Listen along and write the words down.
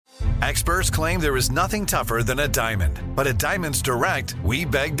Experts claim there is nothing tougher than a diamond. But at Diamonds Direct, we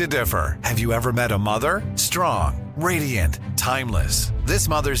beg to differ. Have you ever met a mother? Strong, radiant, timeless. This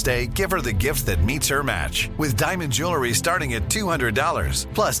Mother's Day, give her the gift that meets her match. With diamond jewelry starting at $200.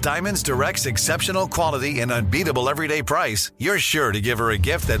 Plus Diamonds Direct's exceptional quality and unbeatable everyday price, you're sure to give her a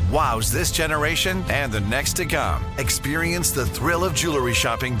gift that wows this generation and the next to come. Experience the thrill of jewelry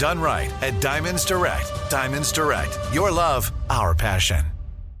shopping done right at Diamonds Direct. Diamonds Direct. Your love, our passion.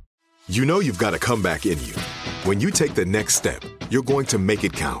 You know you've got a comeback in you. When you take the next step, you're going to make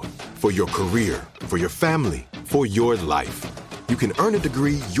it count. For your career, for your family, for your life. You can earn a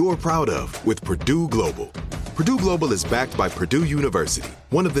degree you're proud of with Purdue Global. Purdue Global is backed by Purdue University,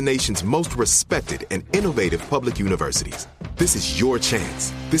 one of the nation's most respected and innovative public universities. This is your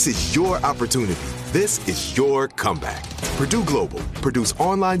chance. This is your opportunity. This is your comeback. Purdue Global, Purdue's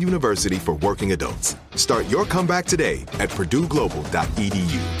online university for working adults. Start your comeback today at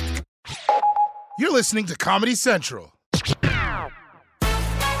purdueglobal.edu. You're listening to Comedy Central.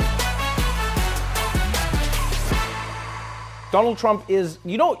 Donald Trump is,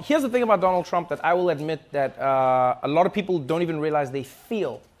 here's the thing about Donald Trump that I will admit that a lot of people don't even realize they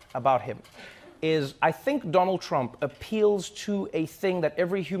feel about him, is I think Donald Trump appeals to a thing that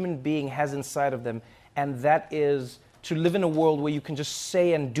every human being has inside of them, and that is to live in a world where you can just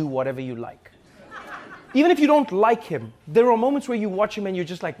say and do whatever you like. Even if you don't like him, there are moments where you watch him and you're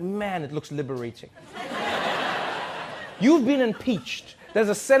just like, man, it looks liberating. You've been impeached. There's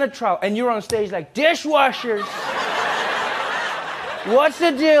a Senate trial, and you're on stage like, dishwashers. What's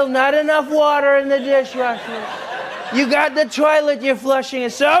the deal? Not enough water in the dishwasher. You got the toilet, you're flushing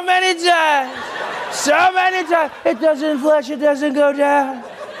it so many times. So many times. It doesn't flush, it doesn't go down.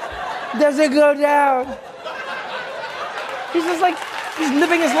 It doesn't go down. He's just like, he's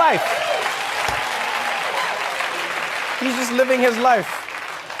living his life. He's just living his life.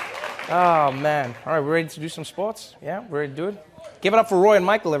 Oh, man. All right, we're ready to do some sports? Yeah, we're ready to do it? Give it up for Roy and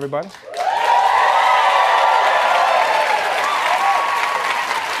Michael, everybody.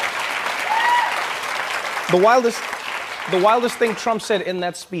 The wildest thing Trump said in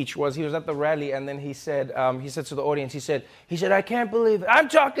that speech was he was at the rally and then he said to the audience, he said, I can't believe it. I'm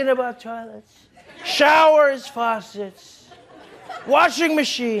talking about toilets, showers, faucets, washing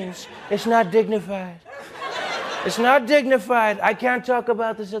machines. It's not dignified. It's not dignified. I can't talk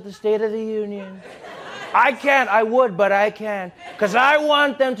about this at the State of the Union. I can't. I would, but I can't. Because I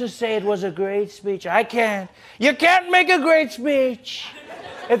want them to say it was a great speech. I can't. You can't make a great speech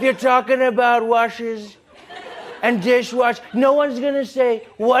if you're talking about washers and dishwash. No one's going to say,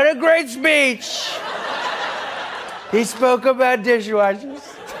 what a great speech. He spoke about dishwashers.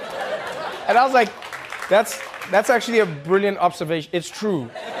 And I was like, that's actually a brilliant observation. It's true.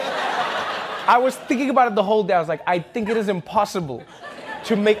 I was thinking about it the whole day. I was like, I think it is impossible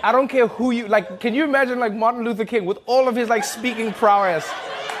to make, I don't care who you, like, can you imagine like Martin Luther King with all of his like speaking prowess?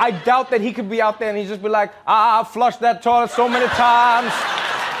 I doubt that he could be out there and he'd just be like, I flushed that toilet so many times.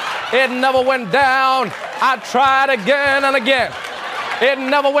 It never went down. I tried again and again. It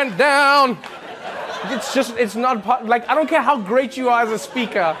never went down. It's not, like, I don't care how great you are as a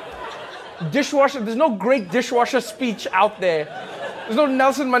speaker. Dishwasher, there's no great dishwasher speech out there. There's no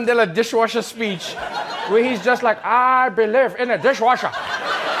Nelson Mandela dishwasher speech where he's just like, I believe in a dishwasher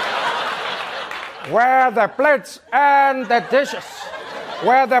where the plates and the dishes,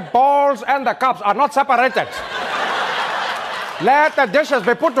 where the bowls and the cups are not separated. Let the dishes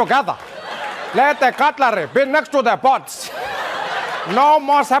be put together. Let the cutlery be next to the pots. No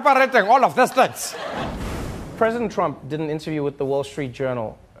more separating all of these things. President Trump did an interview with the Wall Street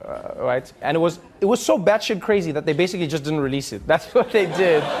Journal, right? And it was so batshit crazy that they basically just didn't release it. That's what they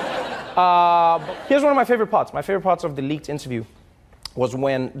did. Here's one of my favorite parts. My favorite parts of the leaked interview was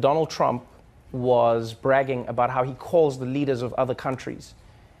when Donald Trump was bragging about how he calls the leaders of other countries.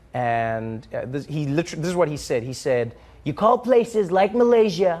 And this is what he said. He said, you call places like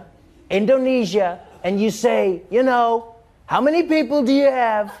Malaysia, Indonesia, and you say, how many people do you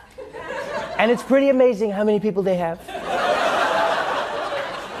have? And it's pretty amazing how many people they have.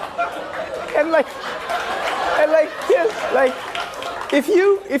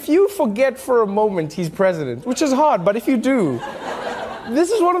 If you forget for a moment he's president, which is hard, but if you do,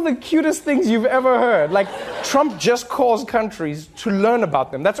 this is one of the cutest things you've ever heard. Like, Trump just calls countries to learn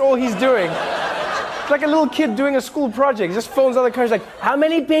about them. That's all he's doing. It's like a little kid doing a school project. He just phones other countries like, how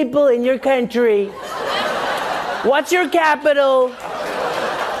many people in your country? What's your capital?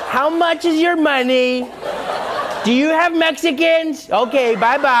 How much is your money? Do you have Mexicans? Okay,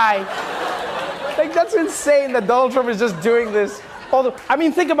 bye-bye. Like, that's insane that Donald Trump is just doing this I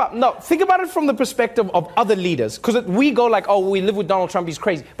mean, think about it from the perspective of other leaders. Because we go like, oh, we live with Donald Trump, he's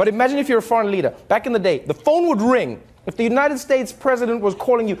crazy. But imagine if you're a foreign leader. Back in the day, the phone would ring. If the United States president was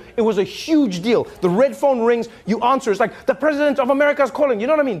calling you, it was a huge deal. The red phone rings, you answer. It's like, the president of America is calling. You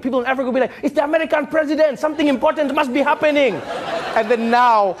know what I mean? People in Africa will be like, it's the American president. Something important must be happening. And then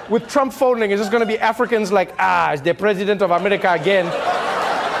now, with Trump phoning, it's just going to be Africans like, it's the president of America again.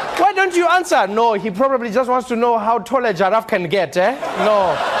 Why don't you answer? No, he probably just wants to know how tall a giraffe can get, eh?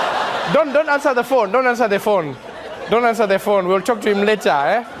 No. Don't answer the phone. Don't answer the phone. Don't answer the phone. We'll talk to him later,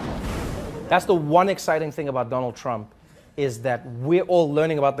 eh? That's the one exciting thing about Donald Trump, is that we're all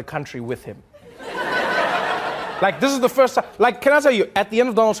learning about the country with him. Like, this is the first time. Like, can I tell you, at the end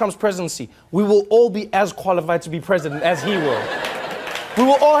of Donald Trump's presidency, we will all be as qualified to be president as he will. We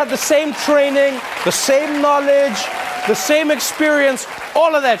will all have the same training, the same knowledge, the same experience,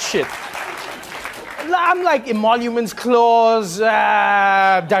 all of that shit. I'm like emoluments clause,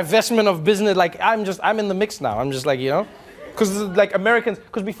 divestment of business. Like, I'm in the mix now. I'm just like, you know, because like Americans,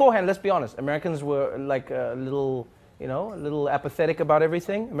 because beforehand, let's be honest, Americans were like a little apathetic about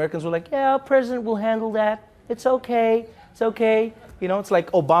everything. Americans were like, yeah, our president will handle that. It's okay. It's okay. You know, it's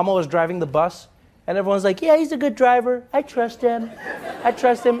like Obama was driving the bus. And everyone's like, yeah, he's a good driver. I trust him.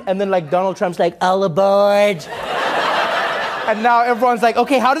 And then like Donald Trump's like, all aboard. And now everyone's like,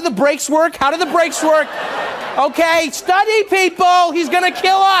 okay, how do the brakes work? Okay, study, people. He's going to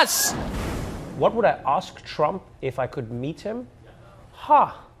kill us. What would I ask Trump if I could meet him?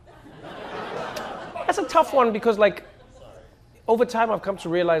 That's a tough one because like, over time I've come to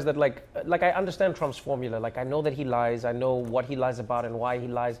realize that like I understand Trump's formula. Like I know that he lies. I know what he lies about and why he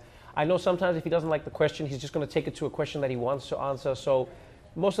lies. I know sometimes if he doesn't like the question, he's just going to take it to a question that he wants to answer. So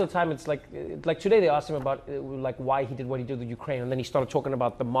most of the time it's like today they asked him about like why he did what he did with Ukraine, and then he started talking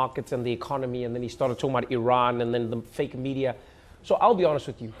about the markets and the economy, and then he started talking about Iran and then the fake media. So I'll be honest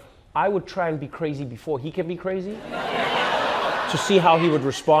with you, I would try and be crazy before he can be crazy to see how he would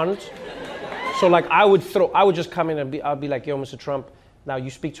respond. So like I would just come in and I'd be like, yo, Mr. Trump, now you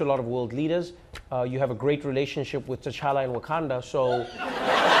speak to a lot of world leaders. You have a great relationship with T'Challa and Wakanda. So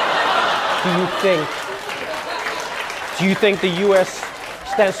do you think the U.S.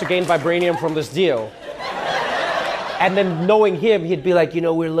 stands to gain vibranium from this deal? And then knowing him, he'd be like, you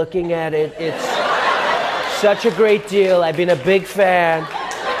know, we're looking at it. It's such a great deal. I've been a big fan.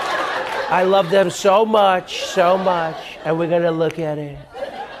 I love them so much, and we're gonna look at it.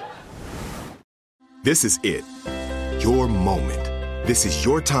 This is it. Your moment. This is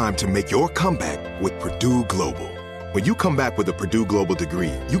your time to make your comeback with Purdue Global. When you come back with a Purdue Global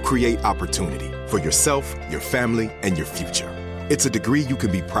degree, you create opportunity for yourself, your family, and your future. It's a degree you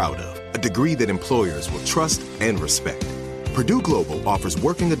can be proud of, a degree that employers will trust and respect. Purdue Global offers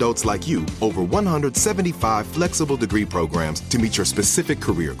working adults like you over 175 flexible degree programs to meet your specific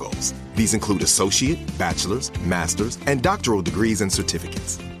career goals. These include associate, bachelor's, master's, and doctoral degrees and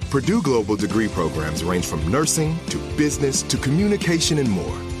certificates. Purdue Global degree programs range from nursing to business to communication and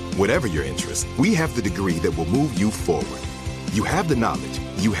more. Whatever your interest, we have the degree that will move you forward. You have the knowledge,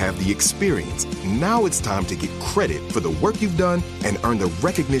 you have the experience. Now it's time to get credit for the work you've done and earn the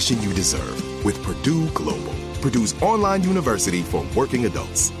recognition you deserve with Purdue Global, Purdue's online university for working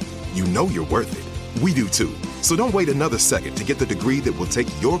adults. You know you're worth it. We do too. So don't wait another second to get the degree that will take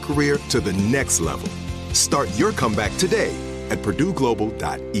your career to the next level. Start your comeback today at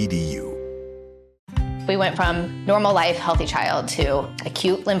purdueglobal.edu. We went from normal life, healthy child to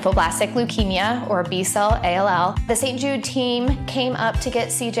acute lymphoblastic leukemia, or B-cell ALL. The St. Jude team came up to get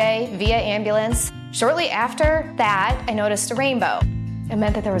CJ via ambulance. Shortly after that, I noticed a rainbow. It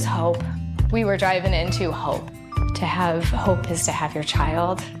meant that there was hope. We were driving into hope. To have hope is to have your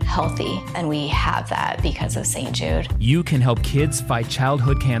child healthy, and we have that because of St. Jude. You can help kids fight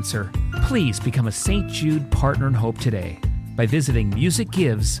childhood cancer. Please become a St. Jude Partner in Hope today by visiting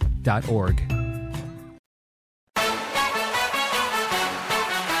musicgives.org.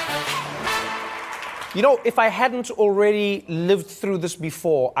 You know, if I hadn't already lived through this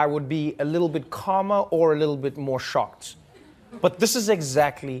before, I would be a little bit calmer or a little bit more shocked. But this is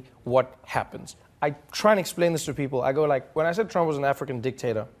exactly what happens. I try and explain this to people. I go like, when I said Trump was an African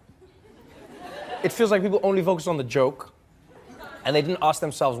dictator, it feels like people only focus on the joke and they didn't ask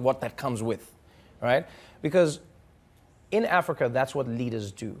themselves what that comes with, right? Because in Africa, that's what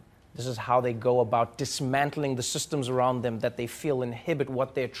leaders do. This is how they go about dismantling the systems around them that they feel inhibit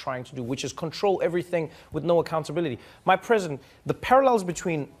what they're trying to do, which is control everything with no accountability. My president, the parallels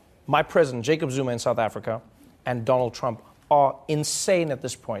between my president, Jacob Zuma in South Africa, and Donald Trump are insane at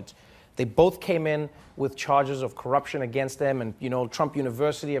this point. They both came in with charges of corruption against them, and Trump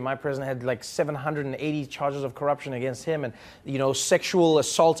University and my president had like 780 charges of corruption against him, and sexual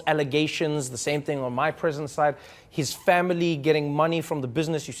assault allegations. The same thing on my president's side. His family getting money from the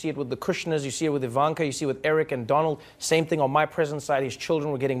business. You see it with the Kushners, you see it with Ivanka, you see it with Eric and Donald. Same thing on my president's side. His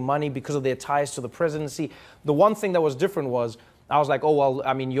children were getting money because of their ties to the presidency. The one thing that was different was I was like, oh well,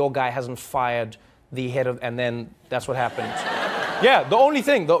 I mean, your guy hasn't fired the head of, and then that's what happened. Yeah, the only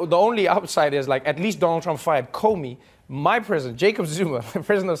thing, the only upside is like at least Donald Trump fired Comey. My president, Jacob Zuma, the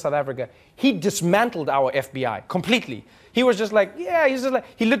president of South Africa, he dismantled our FBI completely. He was just like, yeah, he's just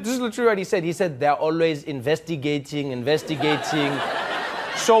like, this is literally what he said. He said, they're always investigating,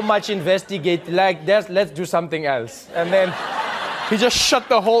 so much investigating, like, let's do something else. And then he just shut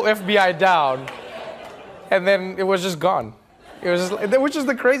the whole FBI down, and then it was just gone. It was just, which is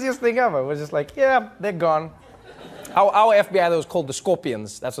the craziest thing ever. It was just like, yeah, they're gone. Our FBI, that was called the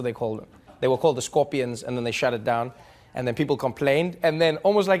Scorpions. That's what they called them. They were called the Scorpions, and then they shut it down. And then people complained. And then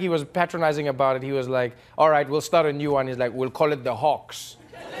almost like he was patronizing about it, he was like, all right, we'll start a new one. He's like, we'll call it the Hawks.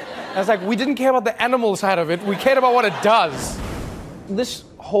 And it's like, we didn't care about the animal side of it. We cared about what it does. This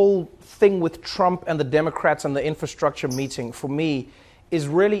whole thing with Trump and the Democrats and the infrastructure meeting, for me, is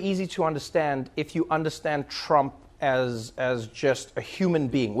really easy to understand if you understand Trump as just a human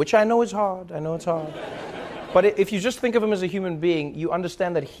being, which I know is hard. I know it's hard. But if you just think of him as a human being, you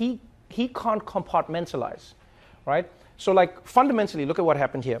understand that he can't compartmentalize, right? So like fundamentally, look at what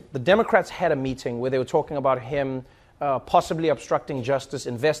happened here. The Democrats had a meeting where they were talking about him possibly obstructing justice,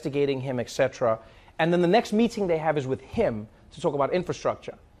 investigating him, etc. And then the next meeting they have is with him to talk about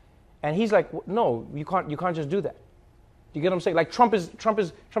infrastructure. And he's like, no, you can't just do that. You get what I'm saying? Like Trump is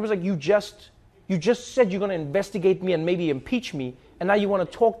like, you just said you're going to investigate me and maybe impeach me, and now you want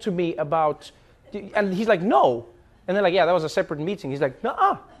to talk to me about. And he's like, no. And they're like, yeah, that was a separate meeting. He's like,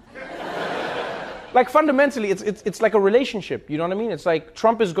 nuh-uh. Like fundamentally, it's like a relationship. You know what I mean? It's like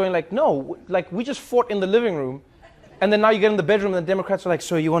Trump is going like, no, like we just fought in the living room, and then now you get in the bedroom and the Democrats are like,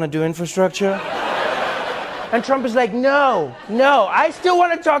 so you want to do infrastructure? And Trump is like, no, I still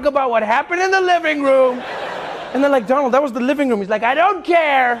want to talk about what happened in the living room. And they're like, Donald, that was the living room. He's like, I don't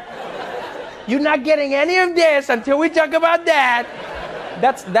care. You're not getting any of this until we talk about that.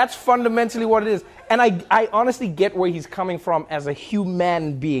 That's fundamentally what it is. And I honestly get where he's coming from as a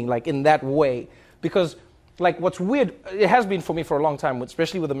human being, like in that way. Because like what's weird, it has been for me for a long time,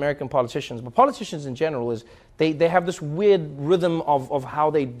 especially with American politicians, but politicians in general, is they have this weird rhythm of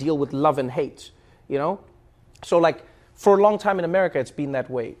how they deal with love and hate, you know? So like for a long time in America, it's been that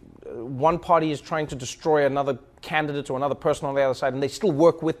way. One party is trying to destroy another candidate or another person on the other side, and they still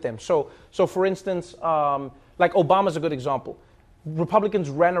work with them. So for instance, like Obama's a good example. Republicans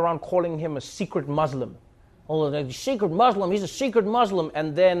ran around calling him a secret Muslim. Oh, the secret Muslim, he's a secret Muslim.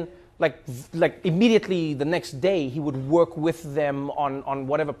 And then like immediately the next day, he would work with them on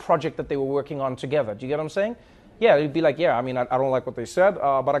whatever project that they were working on together. Do you get what I'm saying? Yeah, he'd be like, yeah, I mean, I don't like what they said,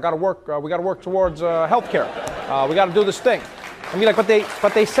 but I got to work. We got to work towards healthcare. We got to do this thing. I mean, like,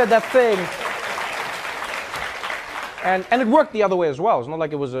 but they said that thing, and it worked the other way as well. It's not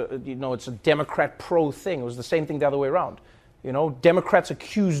like it was it's a Democrat pro thing. It was the same thing the other way around. You know, Democrats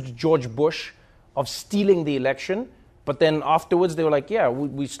accused George Bush of stealing the election, but then afterwards they were like, yeah,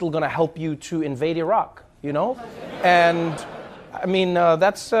 we're still going to help you to invade Iraq, you know? And, I mean,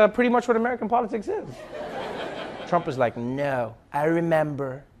 that's pretty much what American politics is. Trump is like, no, I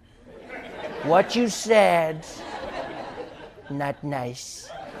remember what you said. Not nice.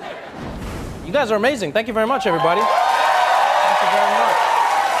 You guys are amazing. Thank you very much, everybody. Thank you very much.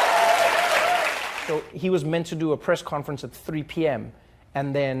 So he was meant to do a press conference at 3 p.m.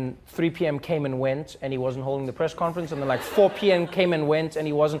 And then 3 p.m. came and went, and he wasn't holding the press conference. And then like 4 p.m. came and went, and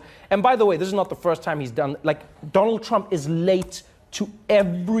he wasn't. And by the way, this is not the first time he's done. Like Donald Trump is late to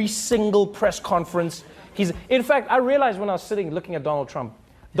every single press conference. In fact, I realized when I was sitting looking at Donald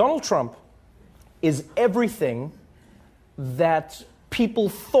Trump is everything that people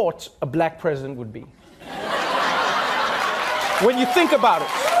thought a black president would be. When you think about it.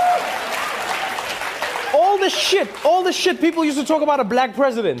 All the shit people used to talk about a black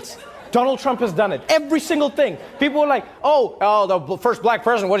president, Donald Trump has done it. Every single thing. People were like, oh, the first black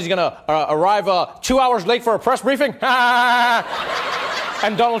president, what, he's going to arrive 2 hours late for a press briefing?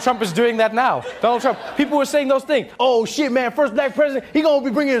 And Donald Trump is doing that now. Donald Trump. People were saying those things. Oh, shit, man, first black president, he going to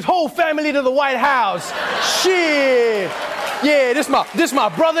be bringing his whole family to the White House. Shit. Yeah, this my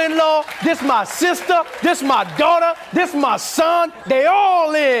brother-in-law, this my sister, this my daughter, this my son. They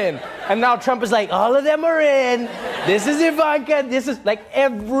all in. And now Trump is like, all of them are in. This is Ivanka. This is like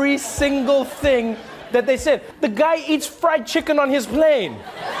every single thing that they said. The guy eats fried chicken on his plane.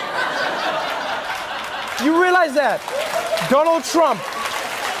 You realize that? Donald Trump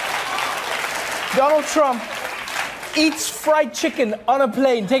eats fried chicken on a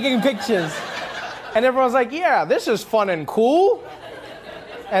plane, taking pictures. And everyone's like, yeah, this is fun and cool.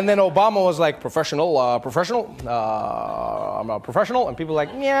 And then Obama was like, professional, I'm a professional. And people were like,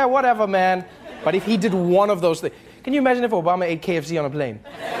 yeah, whatever, man. But if he did one of those things, can you imagine if Obama ate KFC on a plane?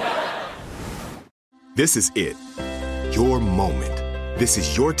 This is it. Your moment. This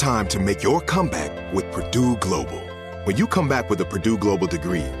is your time to make your comeback with Purdue Global. When you come back with a Purdue Global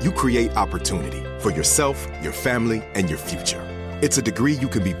degree, you create opportunity for yourself, your family, and your future. It's a degree you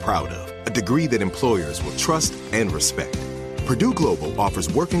can be proud of, a degree that employers will trust and respect. Purdue Global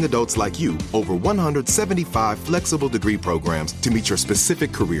offers working adults like you over 175 flexible degree programs to meet your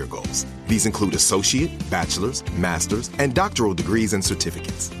specific career goals. These include associate, bachelor's, master's, and doctoral degrees and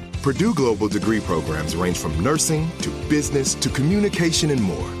certificates. Purdue Global degree programs range from nursing to business to communication and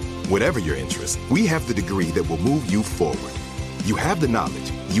more. Whatever your interest, we have the degree that will move you forward. You have the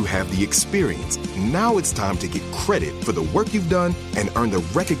knowledge, you have the experience. Now it's time to get credit for the work you've done and earn the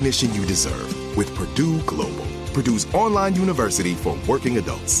recognition you deserve with Purdue Global, Purdue's online university for working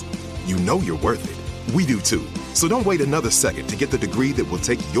adults. You know you're worth it. We do too. So don't wait another second to get the degree that will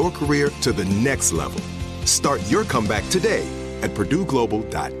take your career to the next level. Start your comeback today at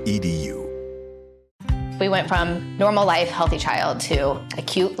purdueglobal.edu. We went from normal life, healthy child to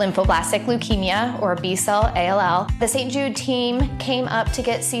acute lymphoblastic leukemia, or B-cell ALL. The St. Jude team came up to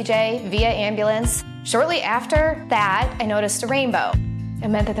get CJ via ambulance. Shortly after that, I noticed a rainbow. It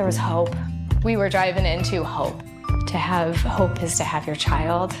meant that there was hope. We were driving into hope. To have hope is to have your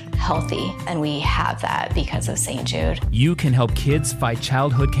child healthy, and we have that because of St. Jude. You can help kids fight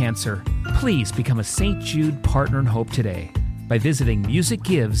childhood cancer. Please become a St. Jude Partner in Hope today by visiting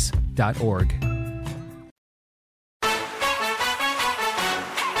musicgives.org.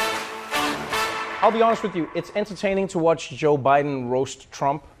 I'll be honest with you, it's entertaining to watch Joe Biden roast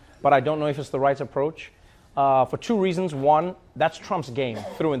Trump, but I don't know if it's the right approach. For two reasons. One, that's Trump's game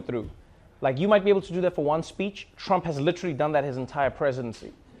through and through. Like, you might be able to do that for one speech. Trump has literally done that his entire presidency.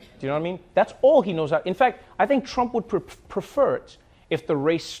 Do you know what I mean? That's all he knows how. In fact, I think Trump would prefer it if the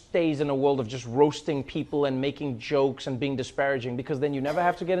race stays in a world of just roasting people and making jokes and being disparaging, because then you never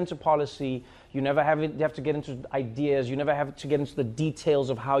have to get into policy, you never have to get into ideas, you never have to get into the details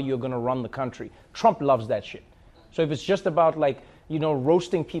of how you're going to run the country. Trump loves that shit. So if it's just about, like, you know,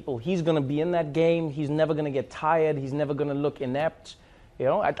 roasting people, he's going to be in that game. He's never going to get tired. He's never going to look inept. You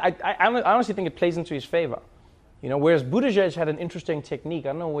know, I honestly think it plays into his favor. You know, whereas Buttigieg had an interesting technique.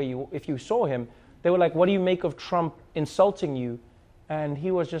 I don't know if you saw him, they were like, what do you make of Trump insulting you? And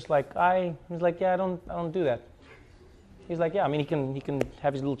he was just like, yeah, I don't do that. He's like, yeah, I mean, he can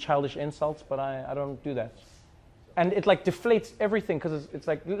have his little childish insults, but I don't do that. And it like deflates everything, because it's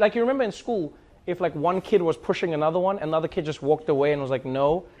like you remember in school, if like one kid was pushing another kid just walked away and was like,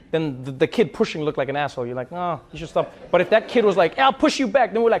 no, then the kid pushing looked like an asshole. You're like, no, you should stop. But if that kid was like, I'll push you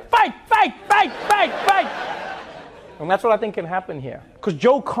back, then we're like, fight. And that's what I think can happen here. Because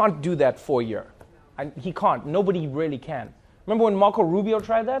Joe can't do that for a year. And he can't. Nobody really can. Remember when Marco Rubio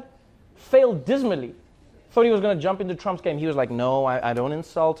tried that? Failed dismally. Thought he was going to jump into Trump's game. He was like, no, I don't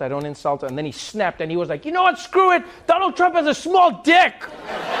insult. And then he snapped and he was like, you know what, screw it. Donald Trump has a small dick.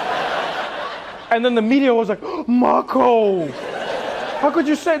 And then the media was like, oh, Marco, how could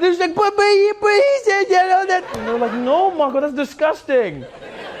you say this? He's like, but he said, you know that. And they were like, no, Marco, that's disgusting.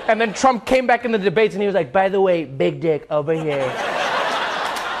 And then Trump came back in the debates and he was like, by the way, big dick over here.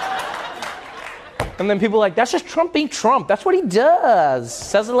 And then people were like, that's just Trump being Trump. That's what he does.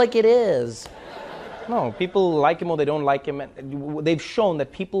 Says it like it is. No, people like him or they don't like him. And they've shown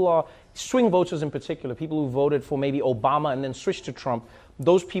that people are, swing voters in particular, people who voted for maybe Obama and then switched to Trump,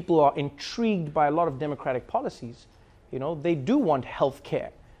 those people are intrigued by a lot of Democratic policies. You know, they do want health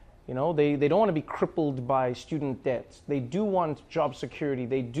care. You know, they don't want to be crippled by student debts. They do want job security.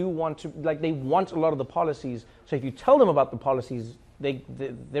 They do want to, they want a lot of the policies. So if you tell them about the policies,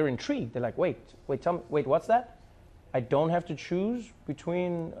 they're intrigued. They're like, wait, what's that? I don't have to choose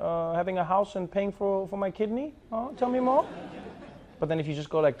between having a house and paying for my kidney? Oh, tell me more. But then if you just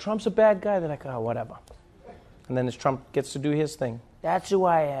go like, Trump's a bad guy, they're like, oh, whatever. And then as Trump gets to do his thing, that's who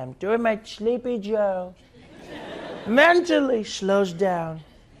I am, doing my Sleepy Joe. Mentally slows down.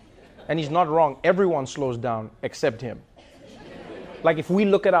 And he's not wrong. Everyone slows down except him. Like if we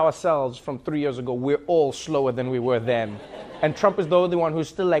look at ourselves from 3 years ago, we're all slower than we were then. And Trump is the only one who's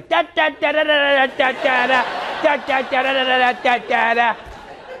still like da da da da da da da da da da da da da da.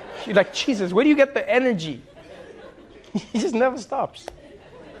 You're like, Jesus, where do you get the energy? He just never stops.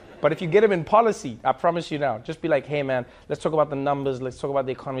 But if you get him in policy, I promise you now, just be like, hey man, let's talk about the numbers, let's talk about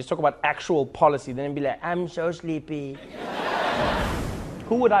the economy, let's talk about actual policy. Then he'd be like, I'm so sleepy.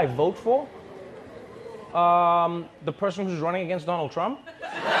 Who would I vote for? The person who's running against Donald Trump?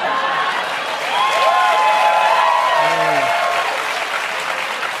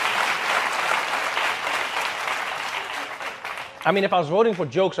 I mean, if I was voting for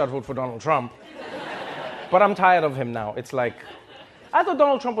jokes, I'd vote for Donald Trump. But I'm tired of him now. It's like, I thought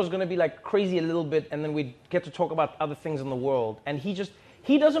Donald Trump was going to be like crazy a little bit, and then we'd get to talk about other things in the world. And he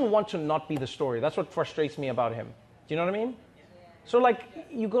doesn't want to not be the story. That's what frustrates me about him. Do you know what I mean? So like,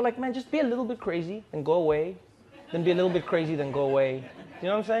 you go like, man, just be a little bit crazy, then go away. Then be a little bit crazy, then go away. You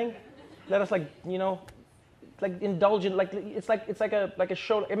know what I'm saying? Let us like, you know, like indulge in, like, it's like a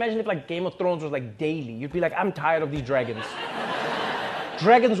show. Imagine if like Game of Thrones was like daily. You'd be like, I'm tired of these dragons.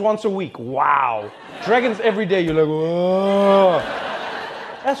 Dragons once a week, wow. Dragons every day, you're like, whoa.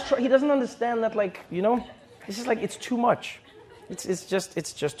 He doesn't understand that, like, you know, it's just like, it's too much. It's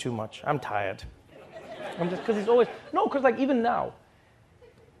just too much. I'm tired. Because he's always, no, because like even now,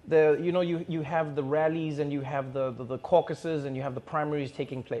 you have the rallies and you have the caucuses and you have the primaries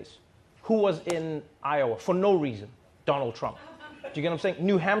taking place. Who was in Iowa for no reason? Donald Trump. Do you get what I'm saying?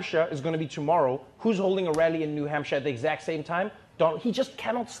 New Hampshire is going to be tomorrow. Who's holding a rally in New Hampshire at the exact same time? He just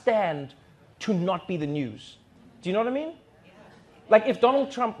cannot stand to not be the news. Do you know what I mean? Like if Donald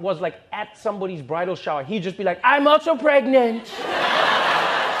Trump was like at somebody's bridal shower, he'd just be like, I'm also pregnant.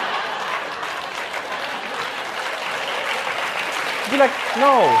 Be like,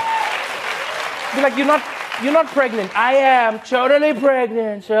 no. Be like, you're not pregnant. I am totally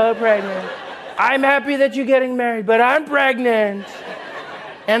pregnant, so pregnant. I'm happy that you're getting married, but I'm pregnant.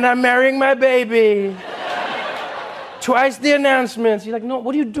 And I'm marrying my baby. Twice the announcements. You're like, no,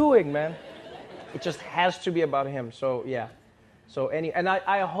 what are you doing, man? It just has to be about him. So, yeah. And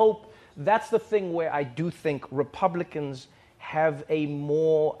I hope that's the thing where I do think Republicans have a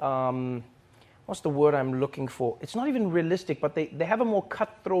more, what's the word I'm looking for? It's not even realistic, but they have a more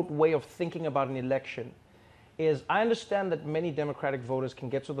cutthroat way of thinking about an election. I understand that many Democratic voters can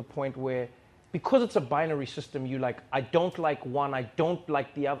get to the point where, because it's a binary system, you like, I don't like one, I don't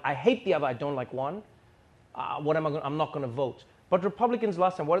like the other, I hate the other, I don't like one. I'm not going to vote. But Republicans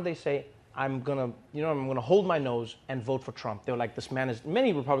last time, what did they say? I'm going to hold my nose and vote for Trump. They were like,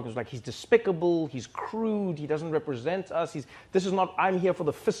 many Republicans were like, he's despicable, he's crude, he doesn't represent us, I'm here for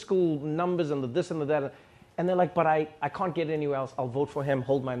the fiscal numbers and the this and the that. And they're like, but I can't get anywhere else, I'll vote for him,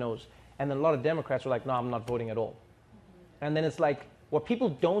 hold my nose. And then a lot of Democrats were like, no, I'm not voting at all. And then it's like, what people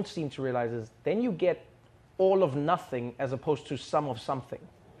don't seem to realize is, then you get all of nothing as opposed to some of something.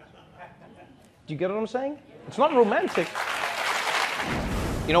 Do you get what I'm saying? It's not romantic.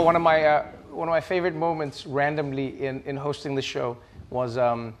 You know, one of my favorite moments randomly in hosting the show was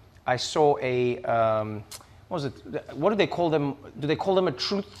I saw a what was it? What do they call them? Do they call them a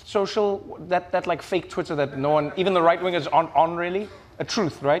truth social? That like fake Twitter that no one, even the right wingers aren't on really. A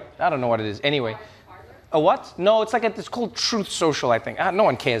truth, right? I don't know what it is. Anyway, a what? No, it's called Truth Social, I think. No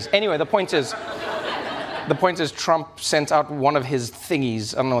one cares. Anyway, the point is Trump sent out one of his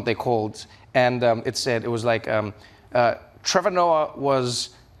thingies. I don't know what they're called. And it was like, Trevor Noah was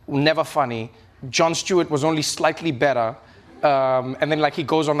never funny. Jon Stewart was only slightly better. And then like he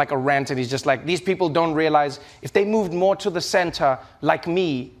goes on like a rant and he's just like, these people don't realize if they moved more to the center like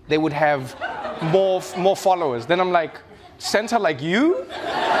me, they would have more followers. Then I'm like, center like you?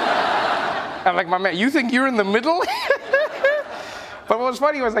 I'm like, my man, you think you're in the middle? But what was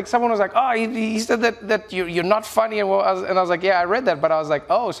funny was like someone was like, oh, he said that you're not funny. And I was like, yeah, I read that. But I was like,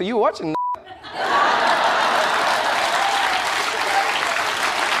 oh, so you watching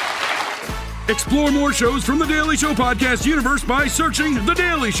Explore more shows from The Daily Show podcast universe by searching The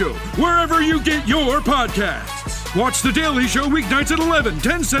Daily Show wherever you get your podcasts. Watch The Daily Show weeknights at 11,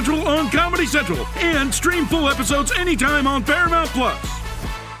 10 Central on Comedy Central, and stream full episodes anytime on Paramount+.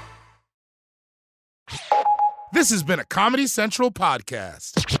 This has been a Comedy Central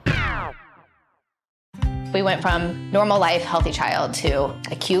podcast. We went from normal life, healthy child to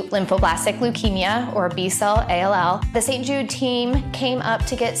acute lymphoblastic leukemia, or B-cell ALL. The St. Jude team came up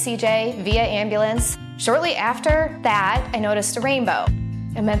to get CJ via ambulance. Shortly after that, I noticed a rainbow.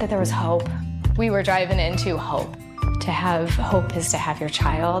 It meant that there was hope. We were driving into hope. To have hope is to have your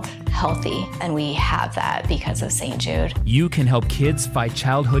child healthy, and we have that because of St. Jude. You can help kids fight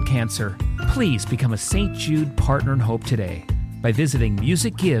childhood cancer. Please become a St. Jude Partner in Hope today by visiting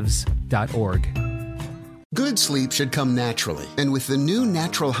musicgives.org. Good sleep should come naturally, and with the new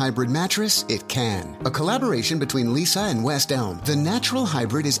Natural Hybrid mattress, it can. A collaboration between Lisa and West Elm, the Natural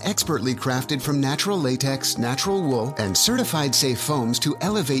Hybrid is expertly crafted from natural latex, natural wool, and certified safe foams to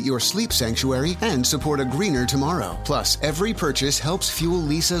elevate your sleep sanctuary and support a greener tomorrow. Plus, every purchase helps fuel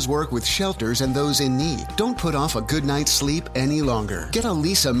Lisa's work with shelters and those in need. Don't put off a good night's sleep any longer. Get a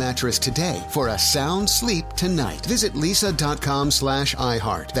Lisa mattress today for a sound sleep tonight. Visit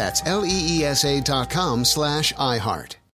lisa.com/iHeart. That's LEESA.com/iHeart.